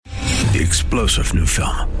The explosive new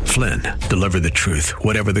film, Flynn, deliver the truth,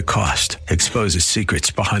 whatever the cost, exposes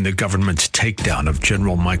secrets behind the government's takedown of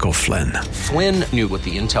General Michael Flynn. Flynn knew what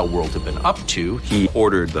the intel world had been up to. He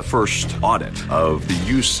ordered the first audit of the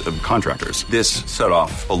use of contractors. This set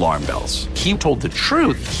off alarm bells. He told the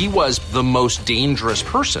truth. He was the most dangerous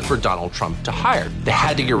person for Donald Trump to hire. They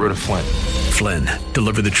had to get rid of Flynn. Flynn,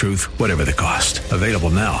 deliver the truth, whatever the cost. Available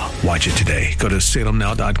now. Watch it today. Go to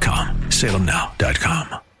salemnow.com.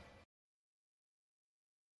 salemnow.com.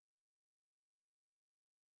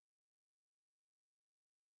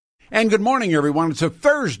 And good morning, everyone. It's a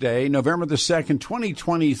Thursday, November the 2nd,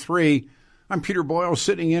 2023. I'm Peter Boyle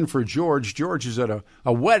sitting in for George. George is at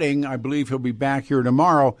a wedding. I believe he'll be back here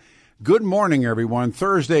tomorrow. Good morning, everyone.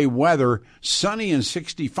 Thursday weather, sunny and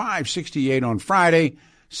 65, 68 on Friday,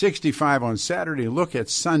 65 on Saturday. Look at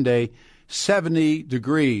Sunday, 70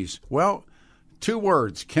 degrees. Well, two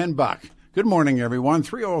words, Ken Buck. Good morning, everyone.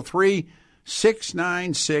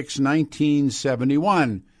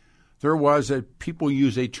 303-696-1971. There was people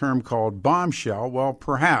use a term called bombshell. Well,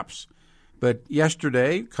 perhaps. But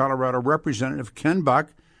yesterday, Colorado Representative Ken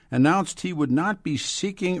Buck announced he would not be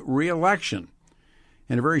seeking re-election.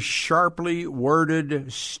 In a very sharply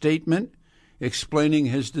worded statement explaining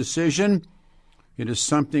his decision, it is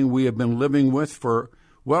something we have been living with for,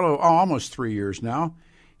 almost 3 years now.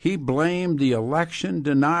 He blamed the election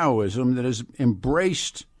denialism that is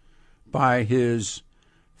embraced by his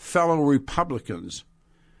fellow Republicans.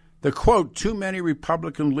 The quote, too many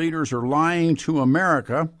Republican leaders are lying to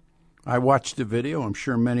America. I watched the video, I'm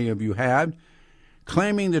sure many of you had,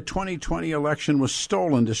 claiming the 2020 election was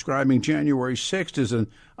stolen, describing January 6th as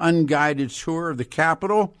an unguided tour of the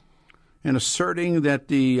Capitol, and asserting that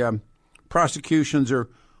the prosecutions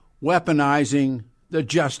are weaponizing the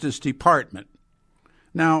Justice Department.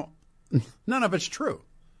 Now, none of it's true.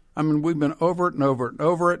 I mean, we've been over it and over it and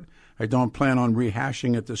over it. I don't plan on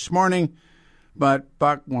rehashing it this morning. But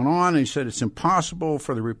Buck went on and he said it's impossible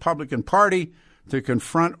for the Republican Party to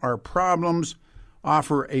confront our problems,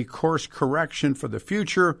 offer a course correction for the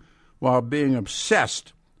future, while being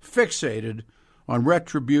obsessed, fixated on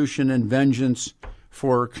retribution and vengeance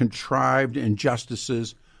for contrived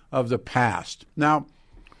injustices of the past. Now,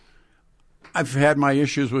 I've had my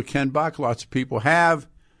issues with Ken Buck. Lots of people have,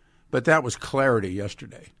 but that was clarity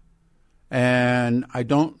yesterday. And I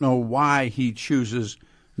don't know why he chooses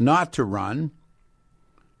not to run,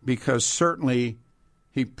 because certainly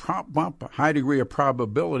high degree of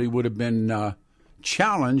probability would have been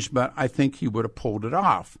challenged, but I think he would have pulled it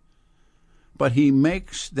off. But he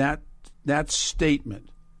makes that statement,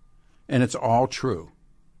 and it's all true.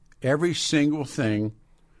 Every single thing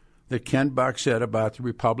that Ken Buck said about the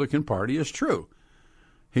Republican Party is true.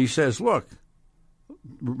 He says, look,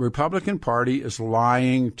 the Republican Party is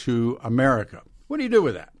lying to America. What do you do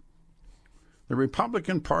with that? The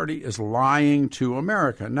Republican Party is lying to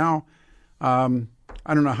America. Now, I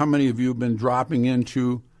don't know how many of you have been dropping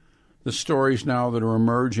into the stories now that are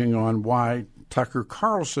emerging on why Tucker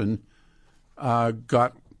Carlson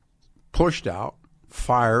got pushed out,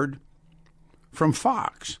 fired from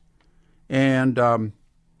Fox. And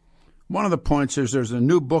one of the points is there's a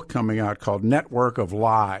new book coming out called Network of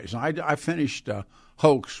Lies. I finished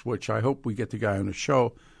Hoax, which I hope we get the guy on the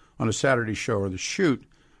show, on a Saturday show or the shoot,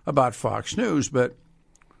 about Fox News. But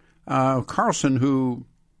Carlson, who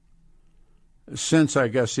since I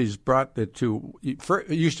guess he's brought it to, it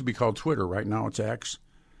used to be called Twitter, right now it's X.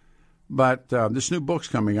 But this new book's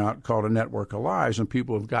coming out called A Network of Lies, and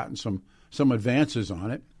people have gotten some advances on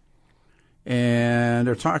it. And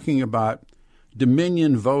they're talking about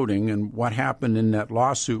Dominion voting and what happened in that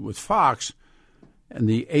lawsuit with Fox and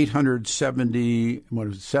the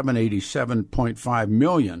 $787.5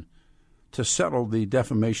 million to settle the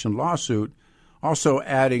defamation lawsuit. Also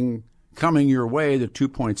adding, coming your way, the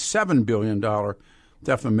 $2.7 billion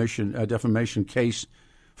defamation case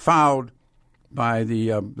filed by the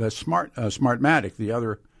Smartmatic, the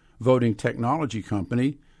other voting technology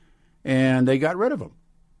company, and they got rid of him.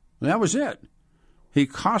 And that was it. He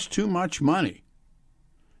cost too much money.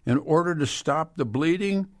 In order to stop the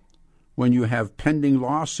bleeding, when you have pending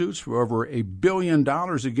lawsuits for over $1 billion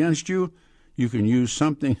against you, you can use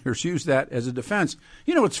something or use that as a defense.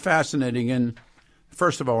 You know what's fascinating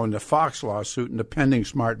first of all, in the Fox lawsuit and the pending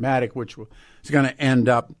Smartmatic, which is going to end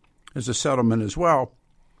up as a settlement as well,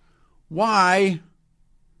 why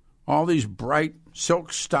all these bright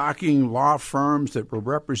silk-stocking law firms that were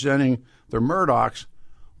representing the Murdochs,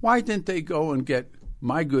 why didn't they go and get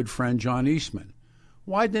my good friend John Eastman?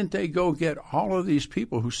 Why didn't they go get all of these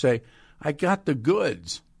people who say, I got the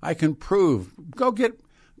goods, I can prove? Go get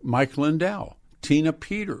Mike Lindell, Tina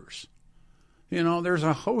Peters, There's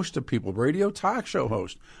a host of people, radio talk show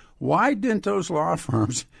hosts. Why didn't those law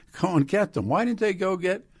firms go and get them? Why didn't they go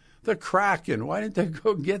get the Kraken? Why didn't they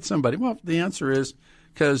go get somebody? Well, the answer is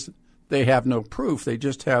because they have no proof. They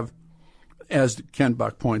just have, as Ken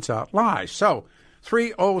Buck points out, lies. So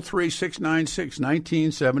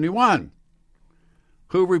 303-696-1971.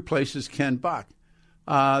 Who replaces Ken Buck?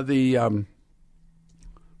 My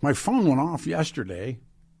phone went off yesterday,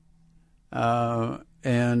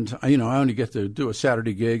 and I only get to do a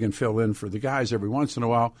Saturday gig and fill in for the guys every once in a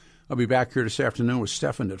while. I'll be back here this afternoon with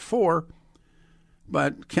Stefan at 4.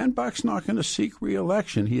 But Ken Buck's not going to seek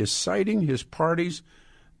re-election. He is citing his party's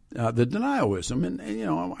the denialism, and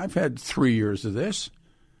I've had 3 years of this.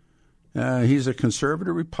 He's a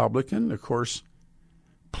conservative Republican, of course,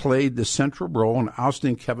 played the central role in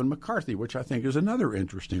ousting Kevin McCarthy, which I think is another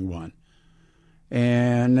interesting one.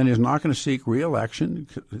 And then he's not going to seek re-election,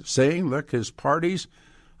 saying, look, his party's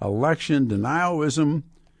election denialism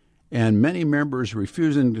and many members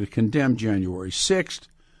refusing to condemn January 6th.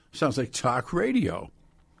 Sounds like talk radio.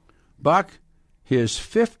 Buck, his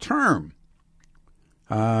 5th term,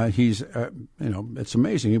 he's, it's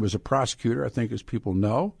amazing. He was a prosecutor, I think, as people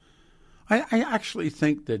know. I actually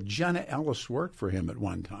think that Jenna Ellis worked for him at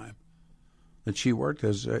one time, that she worked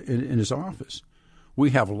as in his office.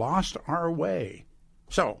 We have lost our way.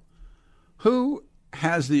 So, who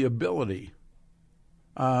has the ability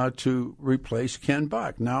to replace Ken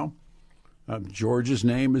Buck? Now, George's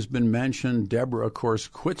name has been mentioned. Deborah, of course,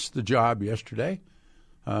 quits the job yesterday.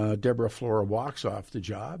 Deborah Flora walks off the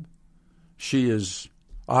job. She has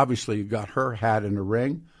obviously got her hat in the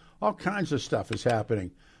ring. All kinds of stuff is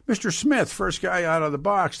happening. Mr. Smith, first guy out of the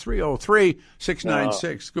box,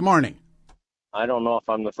 303-696. Good morning. I don't know if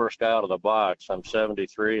I'm the first guy out of the box. I'm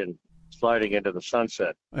 73 and sliding into the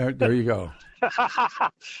sunset. There you go.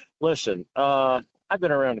 Listen, I've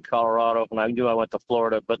been around in Colorado, and I knew I went to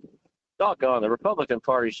Florida, but doggone, the Republican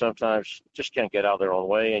Party sometimes just can't get out of their own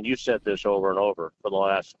way, and you said this over and over for the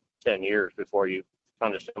last 10 years before you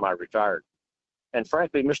kind of semi-retired. And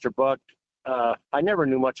frankly, Mr. Buck, I never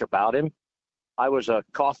knew much about him. I was a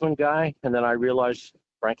Kaufman guy, and then I realized,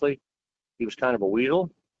 frankly, he was kind of a weasel.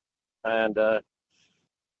 And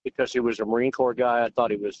because he was a Marine Corps guy, I thought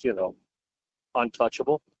he was,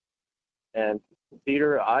 untouchable. And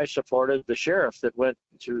Peter, I supported the sheriff that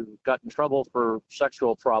got in trouble for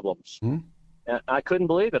sexual problems. Mm-hmm. And I couldn't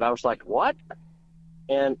believe it. I was like, what?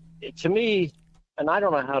 And to me, and I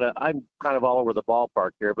don't know I'm kind of all over the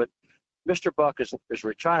ballpark here, but Mr. Buck is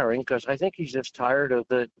retiring because I think he's just tired of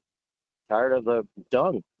the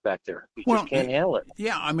dung back there. He just can't handle it.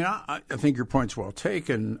 Yeah, I mean, I think your point's well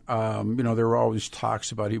taken. There were always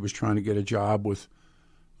talks about he was trying to get a job with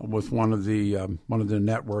one of the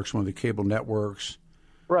networks, one of the cable networks.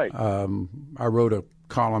 Right. I wrote a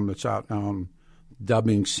column that's out now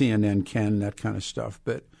dubbing CNN Ken, that kind of stuff.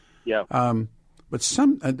 But yeah. But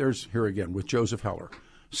there's here again with Joseph Heller,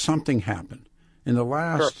 something happened in the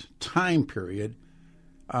last time period.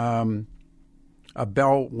 A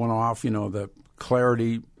bell went off, the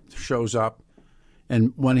clarity shows up.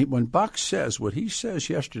 And when Buck says what he says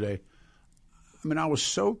yesterday, I mean, I was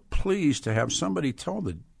so pleased to have somebody tell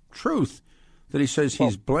the truth that he says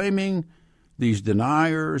he's blaming these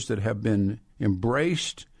deniers that have been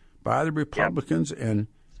embraced by the Republicans, and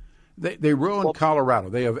they ruined Colorado.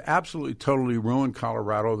 They have absolutely, totally ruined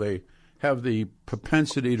Colorado. They have the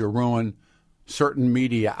propensity to ruin certain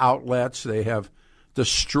media outlets. They have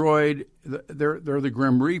destroyed. They're the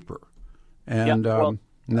Grim Reaper, and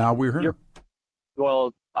now we're here.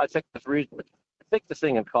 Well, I think the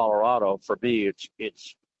thing in Colorado for me,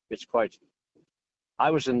 it's quite.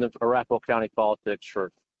 I was in the Arapahoe County politics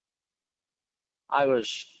I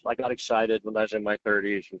got excited when I was in my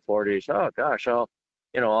 30s and 40s. Oh gosh, I'll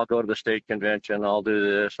go to the state convention. I'll do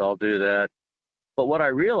this. I'll do that. But what I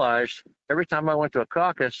realized every time I went to a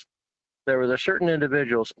caucus, there were certain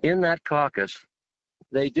individuals in that caucus.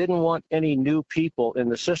 They didn't want any new people in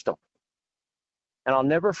the system. And I'll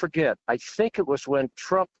never forget, I think it was when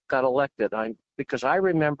Trump got elected, because I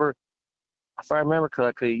remember, if I remember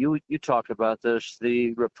correctly, you talked about this,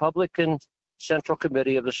 the Republican Central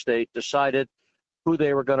Committee of the state decided who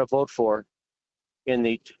they were going to vote for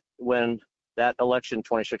when that election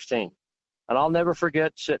 2016. And I'll never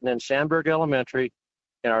forget sitting in Sandburg Elementary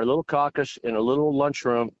in our little caucus in a little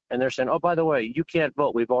lunchroom, and they're saying, oh, by the way, you can't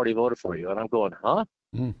vote. We've already voted for you. And I'm going, huh?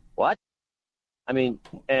 What? I mean,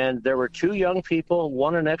 and there were two young people,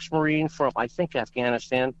 one an ex-Marine from, I think,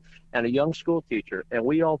 Afghanistan, and a young school teacher. And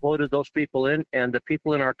we all voted those people in, and the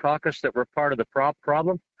people in our caucus that were part of the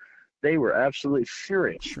problem, they were absolutely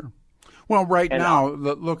furious. Sure. Well, now,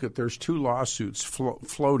 look, there's two lawsuits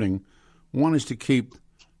floating. One is to keep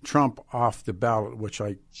Trump off the ballot, which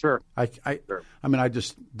I mean, I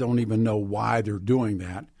just don't even know why they're doing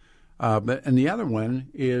that. And the other one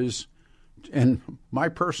is, and my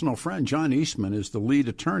personal friend John Eastman is the lead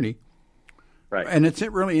attorney, right? And it's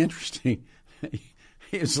really interesting.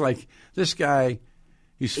 It's like this guy.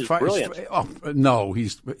 He's brilliant. No,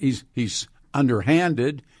 he's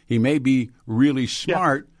underhanded. He may be really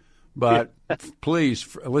smart, but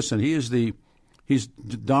please listen. He's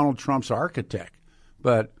Donald Trump's architect.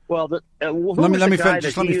 But well, let me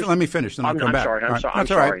finish. Then I'll come back.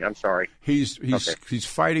 I'm sorry. He's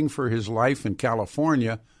fighting for his life in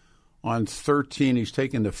California. On 13, he's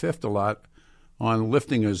taken the fifth a lot on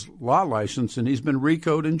lifting his law license, and he's been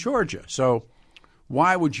RICO'd in Georgia. So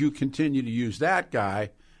why would you continue to use that guy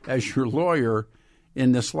as your lawyer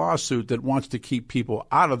in this lawsuit that wants to keep people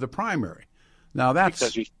out of the primary? Now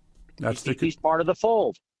he's part of the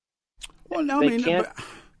fold. Well, no,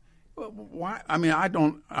 why? I mean, I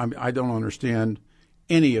don't understand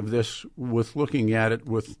any of this with looking at it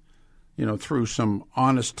with, through some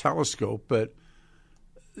honest telescope. But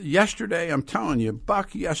yesterday, I'm telling you,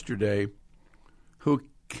 Buck yesterday, who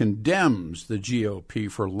condemns the GOP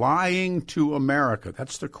for lying to America.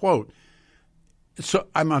 That's the quote. So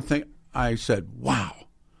I said, wow,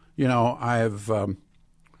 I've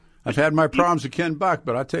had my problems with Ken Buck,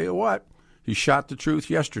 but I tell you what, he shot the truth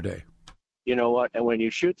yesterday. You know what? And when you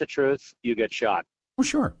shoot the truth, you get shot. Well,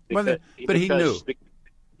 sure. But he knew.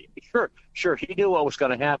 Sure. He knew what was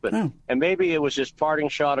going to happen. Yeah. And maybe it was his parting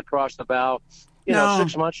shot across the bow.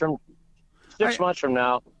 6 months from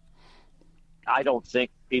now, I don't think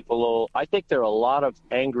people will. I think there are a lot of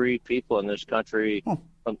angry people in this country,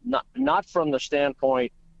 not from the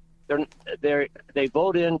standpoint they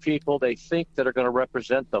vote in people they think that are going to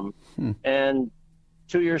represent them, and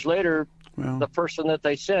 2 years later, the person that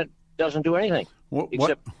they sent doesn't do anything.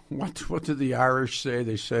 What did the Irish say?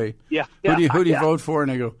 They say, who do you vote for?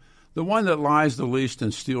 And they go, the one that lies the least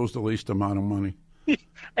and steals the least amount of money.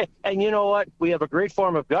 And you know what? We have a great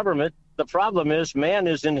form of government. The problem is man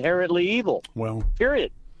is inherently evil. Well,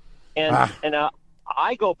 period. And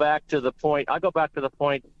I go back to the point.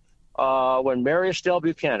 When Mary Estelle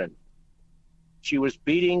Buchanan, she was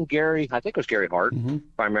beating Gary. I think it was Gary Hart, if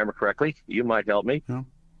I remember correctly. You might help me. Yeah.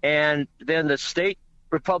 And then the state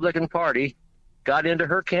Republican Party got into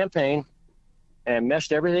her campaign and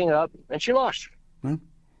messed everything up, and she lost. Hmm.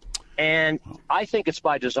 And I think it's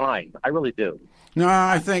by design. I really do. No,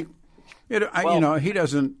 I think he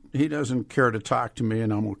doesn't care to talk to me,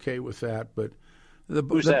 and I'm okay with that. But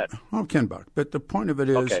who's that? Oh, Ken Buck. But the point of it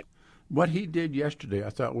is, what he did yesterday, I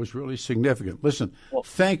thought was really significant. Listen,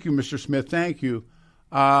 thank you, Mr. Smith. Thank you,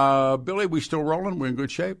 Billy. We still rolling? We're in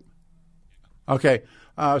good shape. Okay.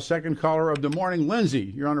 Second caller of the morning,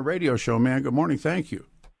 Lindsay. You're on a radio show, man. Good morning. Thank you.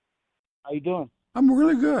 How you doing? I'm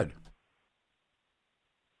really good.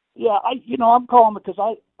 Yeah, I'm calling because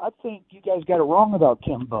I think you guys got it wrong about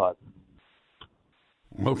Ken Buck.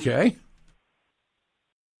 Okay.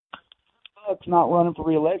 Buck's not running for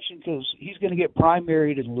re-election because he's going to get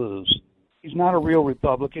primaried and lose. He's not a real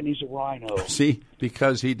Republican. He's a rhino. See,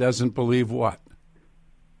 because he doesn't believe what?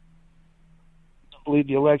 Believe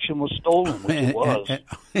the election was stolen, which it was.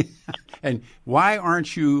 And why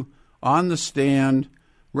aren't you on the stand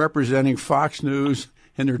representing Fox News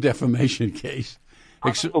in their defamation case? I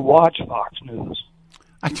have to watch Fox News.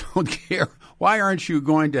 I don't care. Why aren't you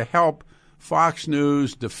going to help Fox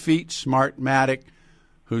News defeat Smartmatic,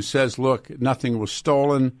 who says, look, nothing was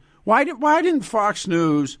stolen? Why didn't Fox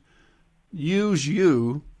News use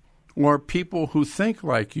you or people who think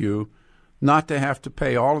like you not to have to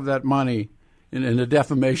pay all of that money in a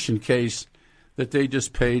defamation case that they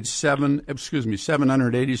just paid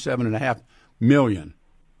 $787.5 million?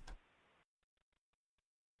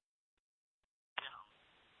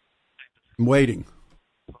 I'm waiting.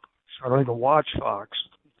 I don't even watch Fox.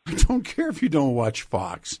 I don't care if you don't watch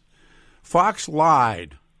Fox. Fox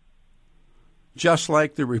lied, just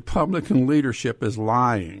like the Republican leadership is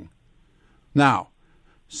lying. Now,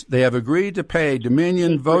 they have agreed to pay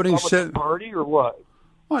Dominion voting party or what?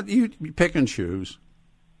 Well, you pick and choose.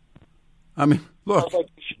 I mean, look. Like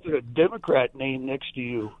you should put a Democrat name next to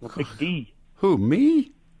you, a big D. Who,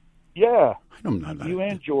 me? Yeah. I don't know. You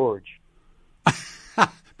and George.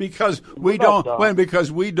 Because we don't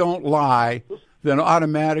lie, then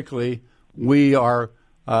automatically we are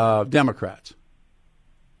Democrats.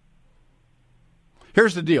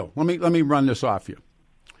 Here's the deal. Let me run this off you.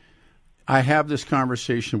 I have this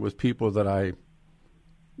conversation with people that I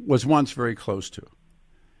was once very close to.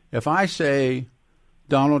 If I say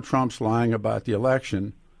Donald Trump's lying about the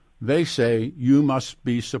election, they say you must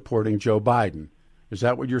be supporting Joe Biden. Is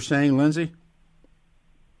that what you're saying, Lindsay?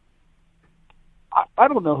 I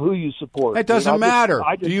don't know who you support. It doesn't matter.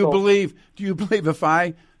 I just do you believe if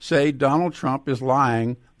I say Donald Trump is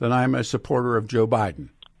lying, then I'm a supporter of Joe Biden?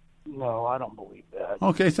 No, I don't believe that.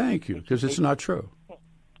 Okay, thank you, because it's not true.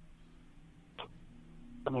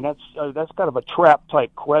 I mean, that's kind of a trap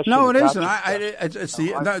type question. No, it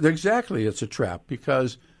isn't. Exactly. It's a trap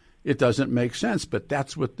because it doesn't make sense. But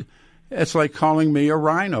that's what it's like calling me a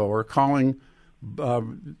rhino or calling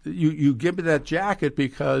you give me that jacket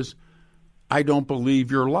because I don't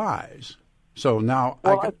believe your lies. So now,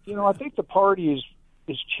 I think the party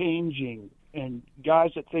is changing, and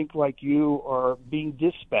guys that think like you are being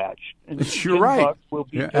dispatched. And you're right. Buck will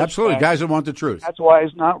be absolutely, guys that want the truth. That's why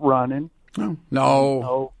he's not running.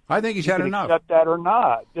 No. I think he's had enough. Accept that or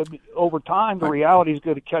not. Over time, the reality is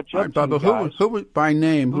going to catch up. Right, to you guys. Who by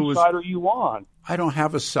name? Whose side are you on? I don't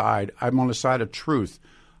have a side. I'm on the side of truth.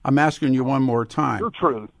 I'm asking you one more time. Your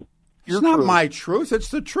truth. It's not my truth. It's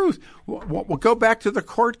the truth. We'll go back to the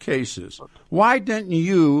court cases. Why didn't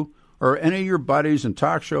you or any of your buddies and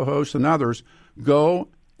talk show hosts and others go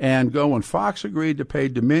when Fox agreed to pay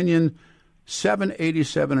Dominion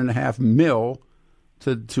 $787.5 million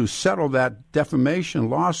to settle that defamation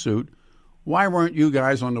lawsuit? Why weren't you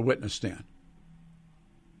guys on the witness stand?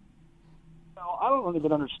 I don't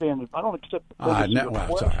even understand it. I don't accept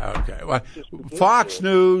the okay. Well, Fox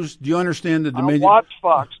News, do you understand the Dominion? I watch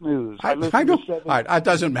Fox News. I listen know. to 7 All right, that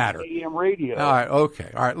doesn't matter. AM radio. All right, okay.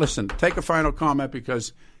 All right, listen, take a final comment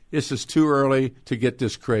because this is too early to get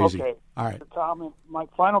this crazy. Okay. All right. My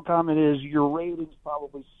final comment is your ratings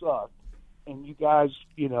probably suck. And you guys,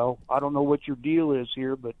 I don't know what your deal is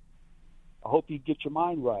here, but I hope you get your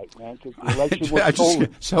mind right, man, because the election was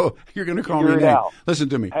stolen. So you're going to call me name. Listen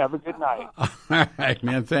to me. Have a good night. All right,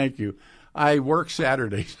 man, thank you. I work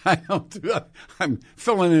Saturdays. I'm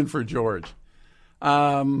filling in for George.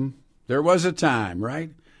 There was a time, right?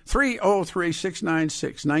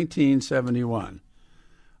 303-696-1971.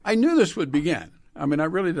 I knew this would begin. I mean, I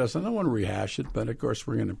really does. I don't want to rehash it, but of course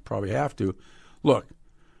we're going to probably have to. Look,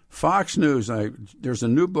 Fox News, there's a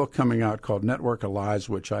new book coming out called Network of Lies,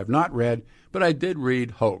 which I've not read, but I did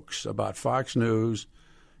read Hoax about Fox News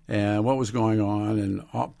and what was going on, and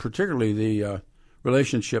particularly the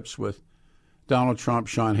relationships with Donald Trump,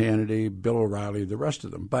 Sean Hannity, Bill O'Reilly, the rest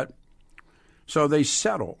of them. But so they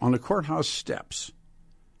settle on the courthouse steps.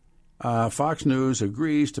 Fox News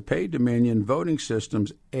agrees to pay Dominion Voting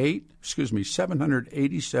Systems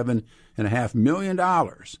 $787.5 million.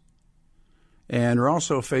 And are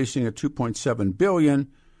also facing a $2.7 billion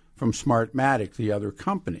from Smartmatic, the other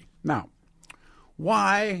company. Now,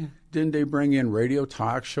 why didn't they bring in radio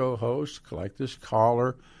talk show hosts like this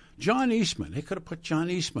caller, John Eastman? They could have put John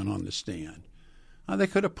Eastman on the stand. They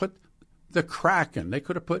could have put the Kraken. They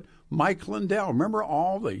could have put Mike Lindell. Remember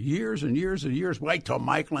all the years and years and years? Wait till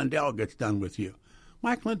Mike Lindell gets done with you.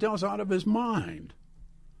 Mike Lindell's out of his mind.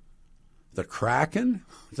 The Kraken,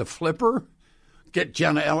 the Flipper. Get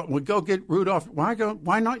Jenna Ellis. We'll go get Rudolph. Why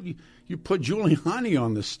not you put Giuliani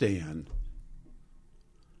on the stand?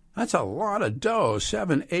 That's a lot of dough,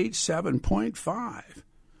 787.5,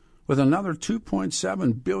 with another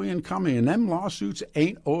 2.7 billion coming, and them lawsuits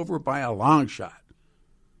ain't over by a long shot.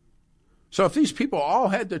 So if these people all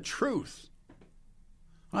had the truth,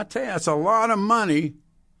 I tell you, that's a lot of money.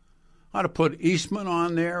 I ought to put Eastman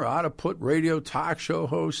on there. I ought to put radio talk show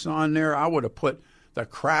hosts on there. I would have put the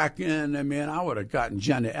Kraken. I mean, I would have gotten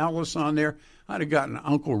Jenna Ellis on there. I'd have gotten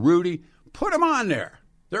Uncle Rudy. Put them on there.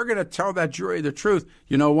 They're going to tell that jury the truth.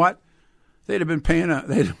 You know what? They'd have been paying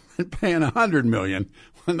 $100 million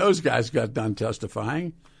when those guys got done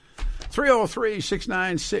testifying.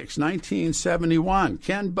 303-696-1971.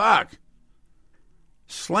 Ken Buck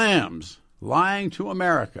slams lying to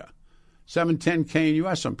America. 710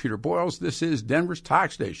 KNUS. I'm Peter Boyles. This is Denver's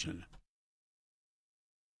Talk Station.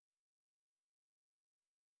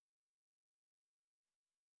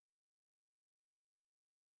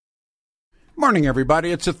 Morning,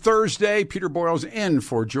 everybody. It's a Thursday. Peter Boyles in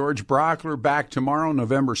for George Brauchler. Back tomorrow,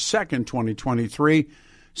 November 2nd, 2023.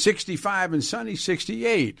 65 and sunny,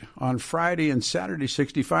 68 on Friday and Saturday,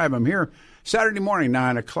 65. I'm here Saturday morning,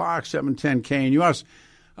 9 o'clock, 710 KNUS.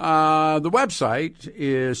 The website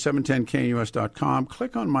is 710knus.com.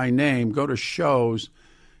 Click on my name, go to shows,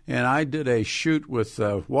 and I did a shoot with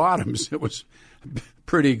Wadhams. It was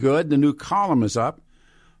pretty good. The new column is up.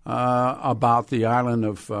 About the island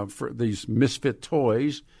of for these misfit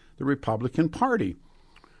toys, the Republican Party.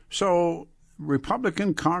 So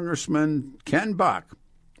Republican Congressman Ken Buck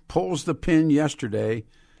pulls the pin yesterday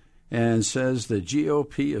and says the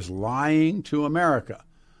GOP is lying to America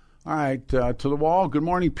All right, to the wall. Good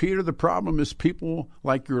morning, Peter. The problem is people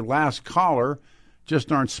like your last caller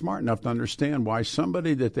just aren't smart enough to understand why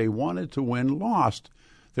somebody that they wanted to win lost.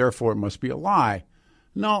 Therefore, it must be a lie.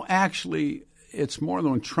 No, actually, it's more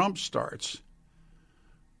than when Trump starts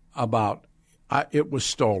about it was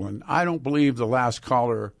stolen. I don't believe the last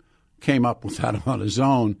caller came up with that on his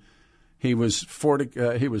own. He was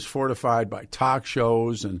fortified by talk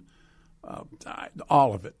shows and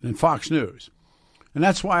all of it, and Fox News. And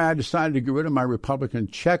that's why I decided to get rid of my Republican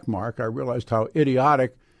check mark. I realized how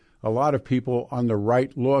idiotic a lot of people on the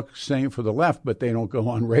right look, same for the left, but they don't go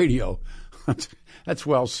on radio. That's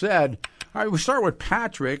well said. All right, we'll start with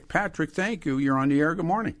Patrick. Patrick, thank you. You're on the air. Good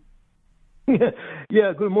morning.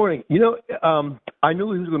 Yeah, good morning. You know, I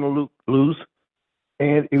knew he was going to lose,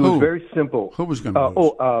 and it was very simple. Who was going to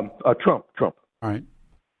lose? Trump. All right.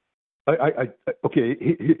 Okay,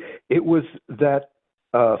 it was that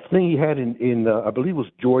thing he had in I believe it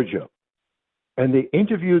was Georgia, and they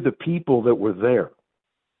interviewed the people that were there,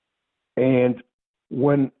 and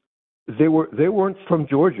when they weren't from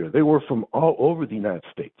Georgia, they were from all over the United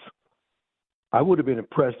States. I would have been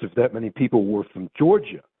impressed if that many people were from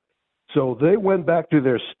Georgia. So they went back to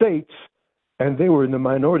their states, and they were in the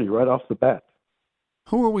minority right off the bat.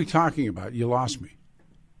 Who are we talking about? You lost me.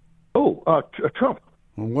 Oh, Trump.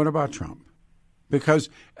 Well, what about Trump? Because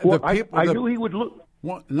I knew he would lose.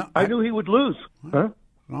 Well, no, I knew he would lose. Huh?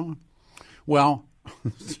 Well,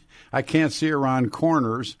 I can't see around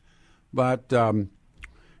corners, but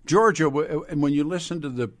Georgia, when you listen to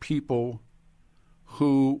the people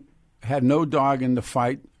who had no dog in the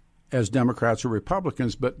fight as Democrats or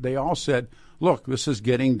Republicans, but they all said, look, this is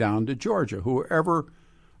getting down to Georgia.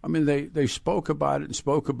 They spoke about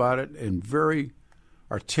it in very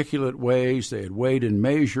articulate ways. They had weighed and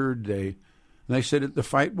measured. They said that the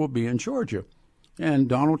fight will be in Georgia. And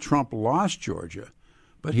Donald Trump lost Georgia,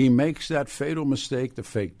 but he makes that fatal mistake, the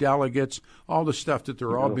fake delegates, all the stuff that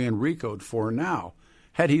they're all being RICO'd for now.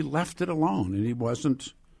 Had he left it alone, and he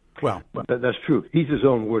wasn't, well. That's true. He's his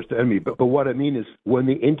own worst enemy. But what I mean is when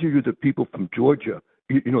they interviewed the people from Georgia,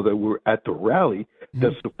 you know, that were at the rally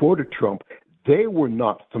that supported Trump, they were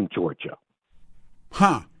not from Georgia.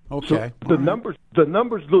 Huh. Okay. So the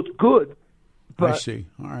numbers looked good. But I see.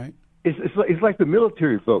 All right. It's like the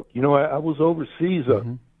military vote. You know, I was overseas.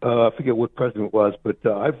 I forget what president it was, but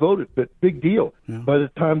I voted. But big deal. Yeah. By the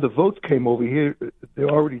time the votes came over here, they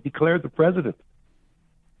already declared the president.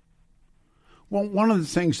 Well, one of the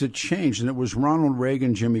things that changed, and it was Ronald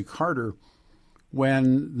Reagan, Jimmy Carter,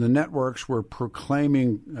 when the networks were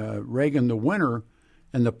proclaiming Reagan the winner,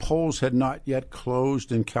 and the polls had not yet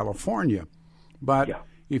closed in California. But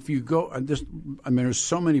if you go, there's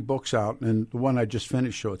so many books out, and the one I just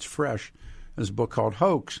finished, so it's fresh, is a book called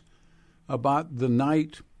Hoax, about the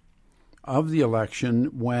night of the election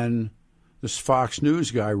when this Fox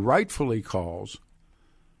News guy rightfully calls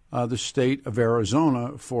the state of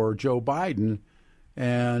Arizona for Joe Biden,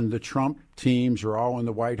 and the Trump teams are all in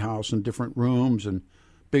the White House in different rooms and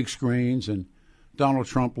big screens, and Donald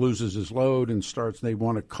Trump loses his load and they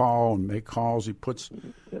want to call and make calls. He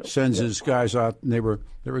sends his guys out, and they were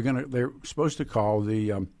supposed to call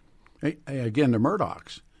the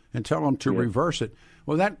Murdochs and tell them to reverse it.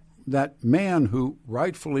 Well, that man who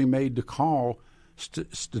rightfully made the call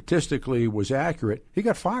statistically was accurate. He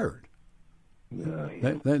got fired.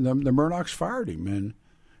 The Murdochs fired him,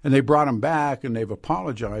 and they brought him back, and they've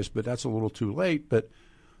apologized, but that's a little too late. But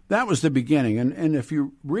that was the beginning. And if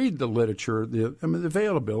you read the literature, the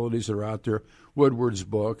availabilities that are out there, Woodward's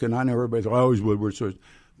book, and I know everybody's always Woodward's,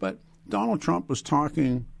 but Donald Trump was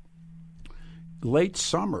talking late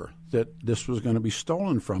summer that this was going to be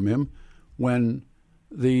stolen from him when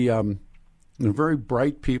the very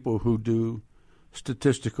bright people who do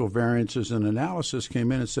statistical variances and analysis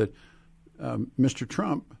came in and said, Mr.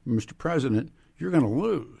 Trump, Mr. President, you're going to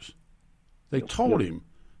lose. They told him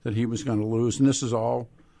that he was going to lose, and this is all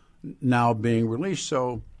now being released.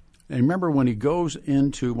 So, and remember when he goes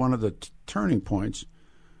into one of the turning points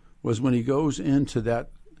was when he goes into that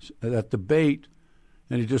debate,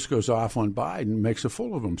 and he just goes off on Biden and makes a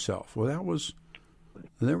fool of himself. Well,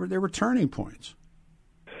 they were turning points.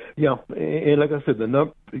 Yeah, and like I said,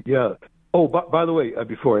 Oh, by the way,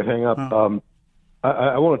 before I hang up,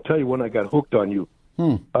 I want to tell you when I got hooked on you.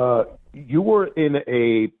 You were in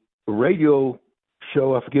a radio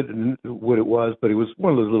show, I forget what it was, but it was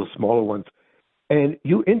one of those little smaller ones. And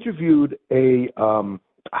you interviewed what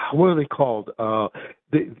are they called?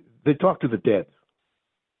 They talk to the dead.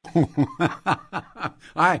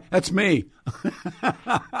 That's me.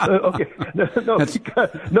 Okay.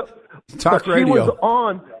 No. Talk radio.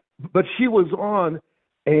 She was on,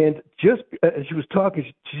 And just as she was talking,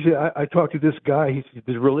 she said, I talked to this guy. He said,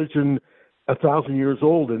 "This religion 1,000 years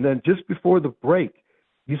old." And then just before the break,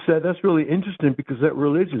 you said, "That's really interesting because that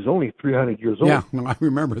religion is only 300 years old." Yeah, no, I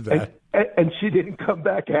remember that. And she didn't come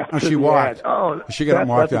back after she walked. the ad. Oh, she got up and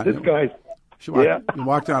walked out. This guy's. She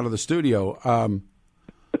walked out of the studio.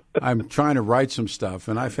 I'm trying to write some stuff,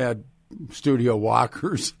 and I've had studio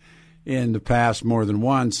walkers in the past more than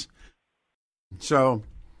once. So,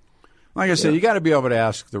 like I said, you got to be able to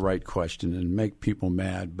ask the right question and make people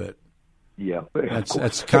mad, but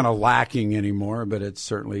that's kind of lacking anymore, but it's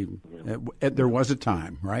certainly, there was a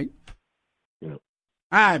time, right? Yeah. All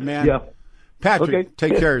right, man. Yeah. Patrick,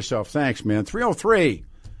 take care of yourself. Thanks, man.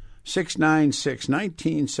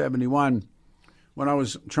 303-696-1971. When I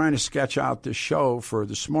was trying to sketch out this show for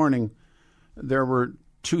this morning, there were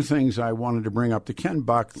two things I wanted to bring up. The Ken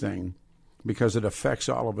Buck thing, because it affects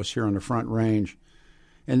all of us here on the Front Range.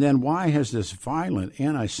 And then why has this violent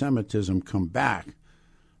anti-Semitism come back?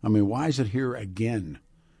 I mean, why is it here again?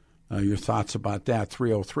 Your thoughts about that,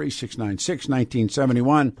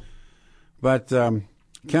 303-696-1971. But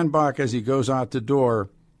Ken Buck, as he goes out the door,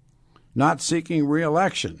 not seeking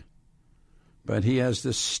re-election, but he has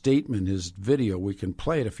this statement, his video, we can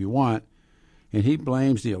play it if you want, and he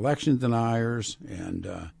blames the election deniers.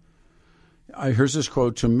 And here's this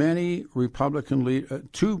quote: "To many Republican leaders,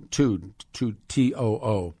 to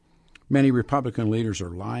TOO, many Republican leaders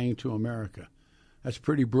are lying to America." That's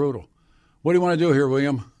pretty brutal. What do you want to do here,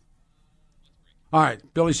 William? All right,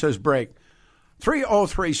 Billy says break.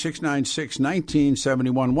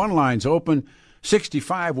 303-696-1971. One line's open.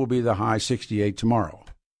 65 will be the high, 68 tomorrow.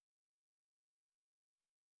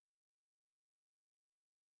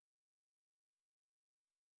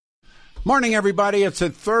 Morning, everybody. It's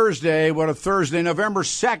a Thursday. What a Thursday, November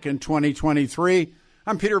 2nd, 2023.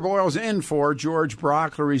 I'm Peter Boyles in for George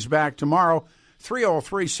Brauchler. He's back tomorrow.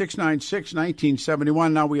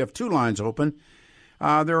 303-696-1971. Now we have two lines open.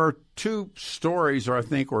 There are two stories, or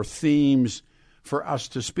themes for us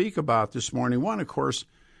to speak about this morning. One, of course,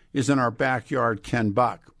 is in our backyard, Ken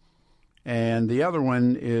Buck. And the other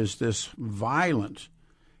one is this violent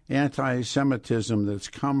anti-Semitism that's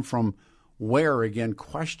come from where, again,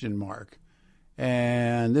 question mark.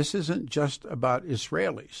 And this isn't just about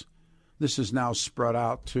Israelis. This is now spread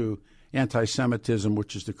out to anti-Semitism,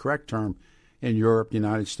 which is the correct term, in Europe, the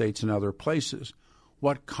United States, and other places.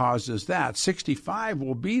 What causes that? 65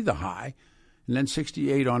 will be the high, and then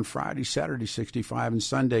 68 on Friday, Saturday 65, and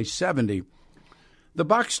Sunday 70. The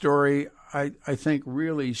Buck story, I think,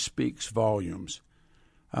 really speaks volumes.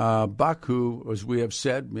 Buck, who, as we have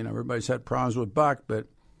said, everybody's had problems with Buck, but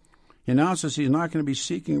he announces he's not going to be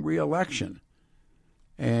seeking re-election.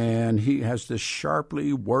 And he has this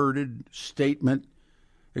sharply worded statement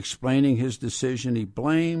explaining his decision. He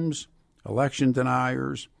blames election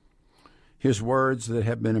deniers, his words that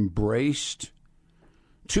have been embraced.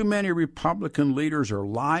 Too many Republican leaders are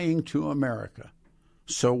lying to America.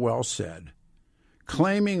 So well said.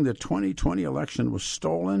 Claiming the 2020 election was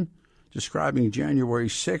stolen, describing January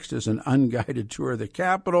 6th as an unguided tour of the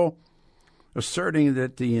Capitol, asserting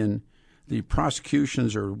that the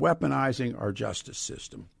prosecutions are weaponizing our justice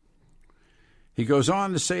system. He goes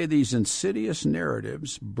on to say these insidious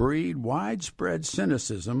narratives breed widespread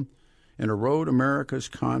cynicism and erode America's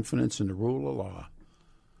confidence in the rule of law.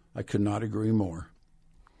 I could not agree more.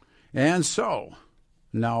 And so,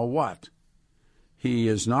 now what? He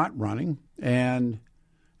is not running, and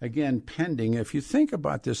again, pending. If you think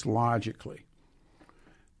about this logically,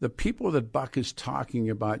 the people that Buck is talking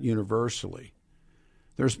about universally,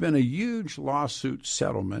 there's been a huge lawsuit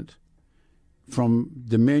settlement from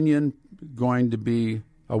Dominion going to be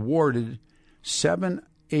awarded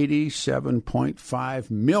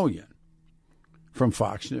 $787.5 million from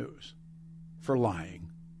Fox News for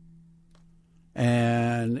lying.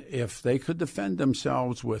 And if they could defend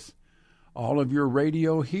themselves with all of your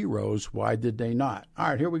radio heroes, why did they not? All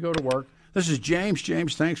right, here we go to work. This is James.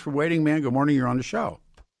 James, thanks for waiting, man. Good morning. You're on the show.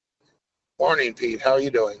 Morning, Pete. How are you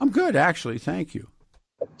doing? I'm good, actually. Thank you.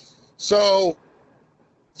 So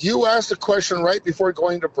you asked a question right before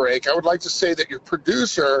going to break. I would like to say that your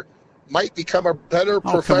producer might become a better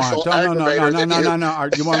professional aggravator than you. No.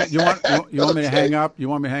 You want me to hang up? You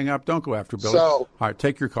want me to hang up? Don't go after Billy. So, all right,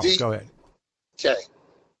 take your call. Go ahead. Okay.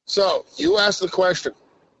 So you asked the question,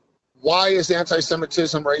 why is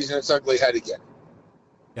anti-Semitism raising its ugly head again?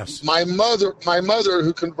 Yes. My mother,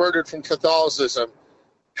 who converted from Catholicism,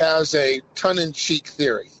 has a tongue-in-cheek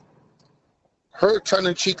theory. Her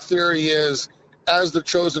tongue-in-cheek theory is, as the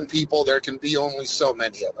chosen people, there can be only so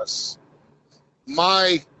many of us.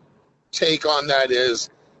 My take on that is,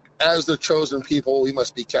 as the chosen people, we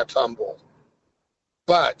must be kept humble.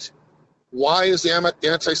 But why is the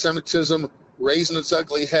anti-Semitism raising its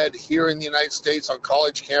ugly head here in the United States on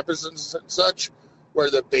college campuses and such,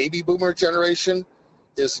 where the baby boomer generation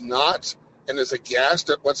is not and is aghast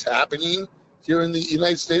at what's happening here in the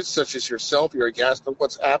United States, such as yourself, you're aghast at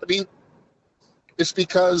what's happening? It's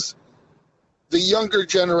because the younger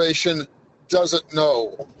generation doesn't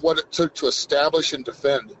know what it took to establish and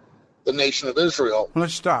defend the nation of Israel.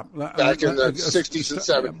 Let's stop. Back in the 60s and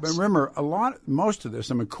 70s. But remember, most of this,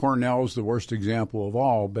 I mean, Cornell's the worst example of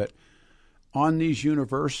all, but on these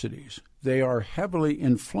universities, they are heavily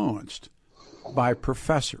influenced by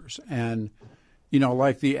professors. And, you know,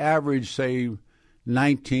 like the average, say,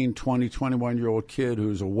 19, 20, 21-year-old kid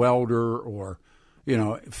who's a welder or, you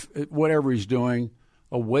know, whatever he's doing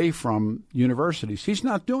away from universities, he's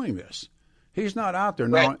not doing this. He's not out there.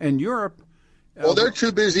 Right. Now, in Europe... Well, they're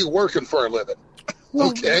too busy working for a living.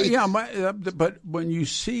 Well, okay. Yeah, but when you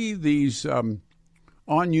see these on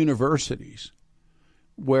universities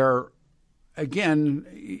where, again,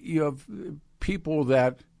 you have people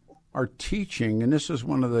that are teaching, and this is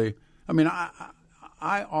one of the, I mean,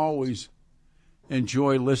 I always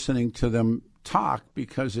enjoy listening to them talk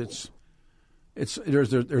because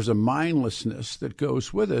there's a mindlessness that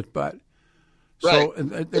goes with it, but right.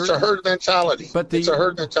 So it's a herd mentality. It's a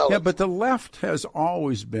herd mentality. Yeah, but the left has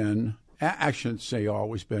always been, I shouldn't say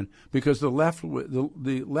always been, because the left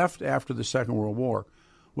after the Second World War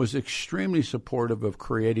was extremely supportive of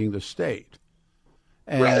creating the state.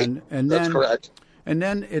 And, right. And that's then, correct. And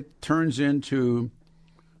then it turns into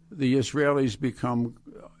the Israelis become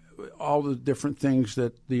all the different things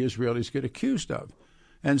that the Israelis get accused of.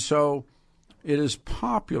 And so it is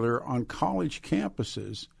popular on college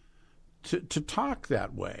campuses to talk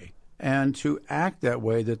that way and to act that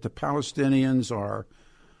way, that the Palestinians are,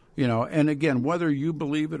 you know, and again, whether you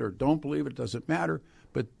believe it or don't believe it doesn't matter.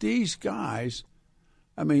 But these guys,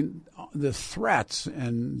 I mean, the threats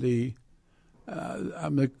and they're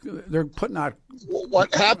putting out.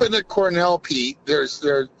 What happened at Cornell, Pete?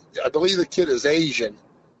 I believe the kid is Asian.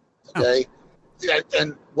 Okay,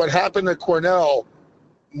 and what happened at Cornell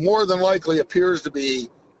more than likely appears to be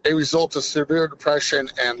a result of severe depression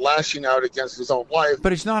and lashing out against his own wife.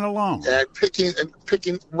 But he's not alone. And picking.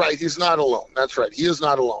 Right, he's not alone. That's right. He is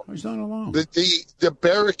not alone. He's not alone. The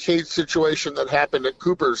barricade situation that happened at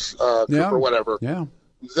Cooper, whatever. Yeah.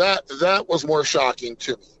 That was more shocking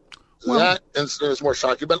to me. Well, that incident is more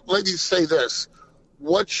shocking. But let me say this: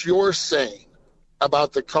 what you're saying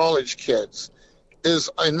about the college kids is,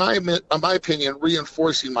 in my opinion,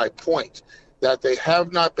 reinforcing my point that they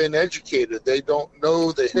have not been educated. They don't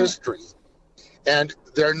know the history, and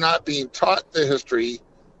they're not being taught the history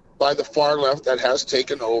by the far left that has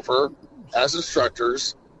taken over as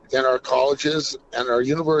instructors in our colleges and our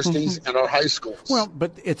universities and our high schools. Well,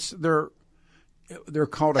 but they're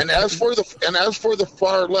called. And as for the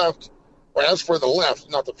far left, or as for the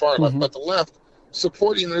left, not the far left, but the left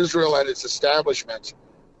supporting Israel and its establishment,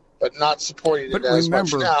 but not supporting it as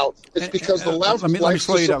much now, it's because the left likes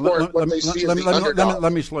to support what they see as the underdog.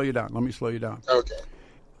 Let me slow you down. Okay.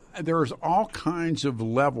 There's all kinds of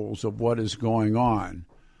levels of what is going on.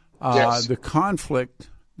 Yes. The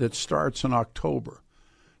conflict that starts in October.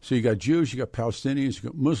 So you got Jews, you got Palestinians, you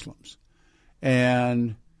got Muslims,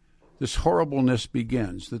 and this horribleness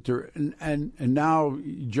begins. That and now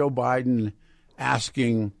Joe Biden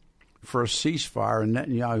asking for a ceasefire, and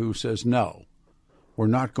Netanyahu says no. We're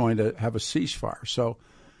not going to have a ceasefire. So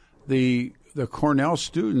the Cornell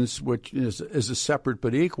students, which is a separate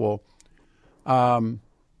but equal,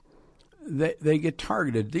 they get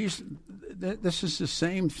targeted. This is the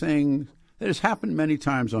same thing that has happened many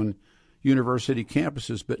times on university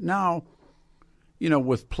campuses. But now, you know,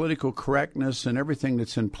 with political correctness and everything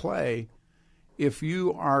that's in play, if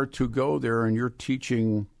you are to go there and you're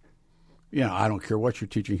teaching, you know, I don't care what you're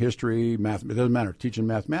teaching, history, math, it doesn't matter, teaching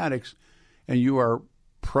mathematics, and you are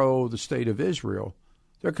pro the state of Israel,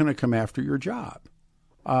 they're going to come after your job.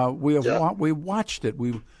 We watched it.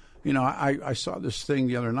 I saw this thing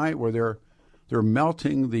the other night where they're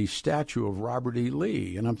melting the statue of Robert E.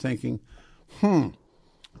 Lee, and I'm thinking, you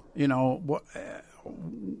know, what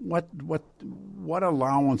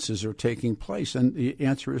allowances are taking place? And the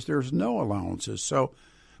answer is there's no allowances. So,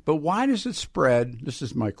 but why does it spread? This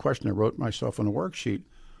is my question. I wrote myself on a worksheet.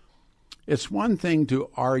 It's one thing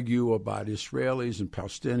to argue about Israelis and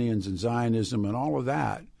Palestinians and Zionism and all of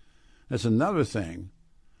that. It's another thing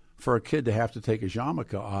for a kid to have to take a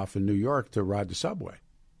yarmulke off in New York to ride the subway.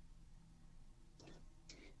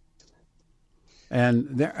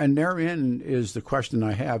 And therein is the question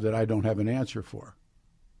I have that I don't have an answer for.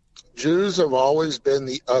 Jews have always been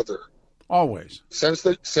the other. Always. Since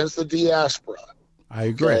the diaspora. I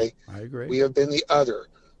agree. Okay? I agree. We have been the other.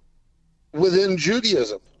 Within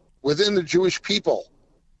Judaism, within the Jewish people,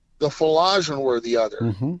 the Phalangian were the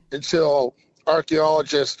other until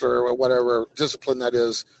archaeologists or whatever discipline that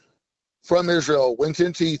is from Israel went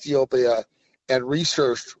into Ethiopia and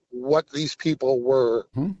researched what these people were,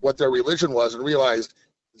 what their religion was, and realized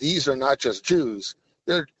these are not just Jews.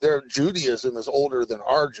 Their Judaism is older than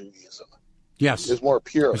our Judaism. Yes. It's more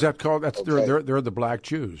pure. Is that called? That's okay. they're the black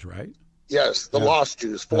Jews, right? Yes, the lost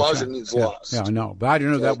Jews. Phalangian means lost. Yeah, I know. But I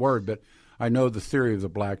didn't know that word, but I know the theory of the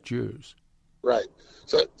black Jews. Right.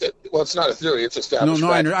 So, it's not a theory. It's established.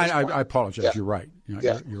 No, I apologize. Yeah. You're right.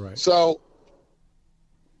 You're right. So,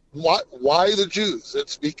 why the Jews?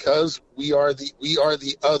 It's because we are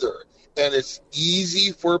the other, and it's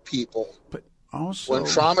easy for people. But also, when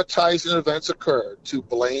traumatizing events occur, to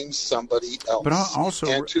blame somebody else, but also,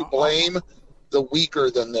 and to blame the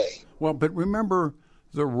weaker than they. Well, but remember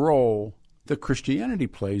the role that Christianity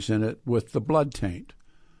plays in it with the blood taint.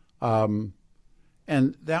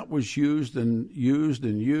 And that was used that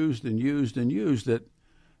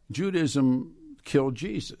Judaism killed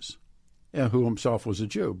Jesus, who himself was a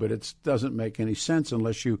Jew. But it doesn't make any sense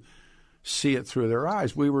unless you see it through their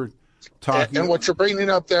eyes. We were talking... And what you're bringing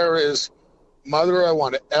up there is, Mother, I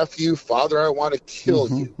want to F you. Father, I want to kill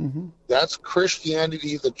you. That's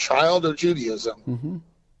Christianity, the child of Judaism,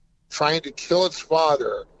 trying to kill its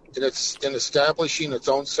father in establishing its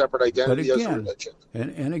own separate identity as a religion.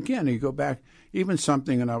 And again, you go back... Even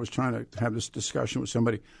something, and I was trying to have this discussion with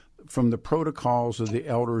somebody, from the Protocols of the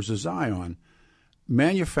Elders of Zion,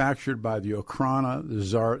 manufactured by the Okrana, the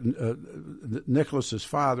Tsar, Nicholas's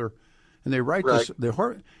father, and they write this.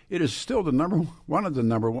 It is still the number one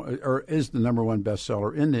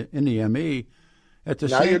bestseller in the ME.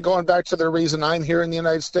 You're going back to the reason I'm here in the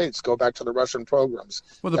United States. Go back to the Russian pogroms.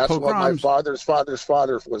 Well, that's what my father's father's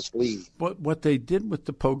father was leading. What they did with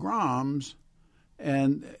the pogroms.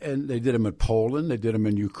 And they did them in Poland. They did them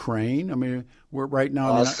in Ukraine. I mean, we're right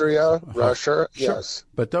now Austria, Russia, yes.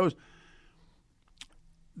 But those,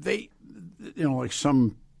 like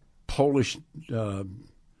some Polish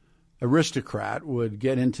aristocrat would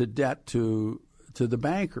get into debt to the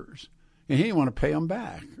bankers, and he didn't want to pay them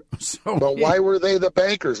back. But why were they the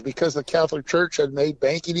bankers? Because the Catholic Church had made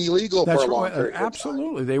banking illegal for a long period of time.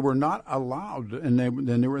 Absolutely, they were not allowed, and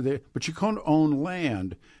they were there. But you couldn't own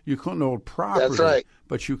land, you couldn't own property. That's right.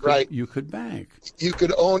 But you could you could bank. You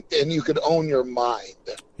could own your mind.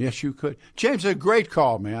 Yes, you could. James, a great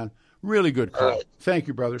call, man. Really good call. Right. Thank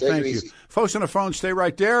you, brother. Take Thank it you. easy. Folks on the phone, stay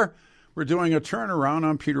right there. We're doing a turnaround.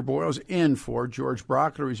 I'm Peter Boyles, in for George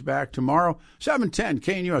Brauchler. He's back tomorrow, 710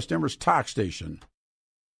 KNUS, Denver's talk station.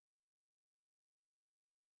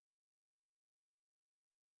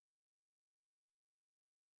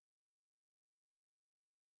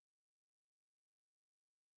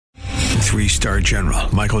 Three-star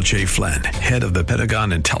General Michael J. Flynn, head of the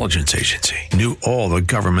Pentagon Intelligence Agency, knew all the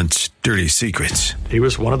government's dirty secrets. He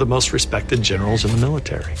was one of the most respected generals in the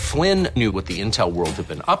military. Flynn knew what the intel world had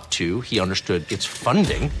been up to. He understood its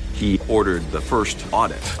funding. He ordered the first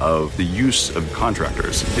audit of the use of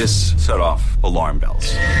contractors. This set off alarm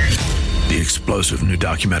bells. The explosive new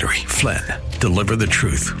documentary, Flynn, Deliver the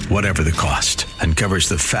Truth, Whatever the Cost, uncovers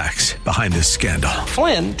the facts behind this scandal.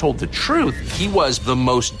 Flynn told the truth. He was the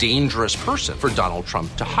most dangerous person for Donald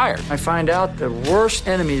Trump to hire. I find out the worst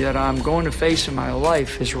enemy that I'm going to face in my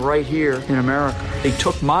life is right here in America. They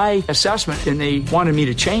took my assessment and they wanted me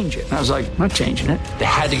to change it. And I was like, I'm not changing it. They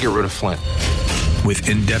had to get rid of Flynn. With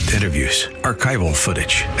in-depth interviews, archival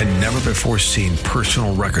footage, and never-before-seen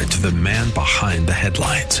personal records of the man behind the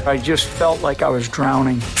headlines. I just felt like I was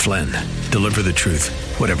drowning. Flynn, Deliver the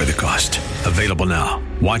Truth, Whatever the Cost. Available now.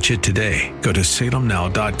 Watch it today. Go to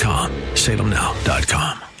salemnow.com.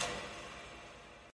 salemnow.com.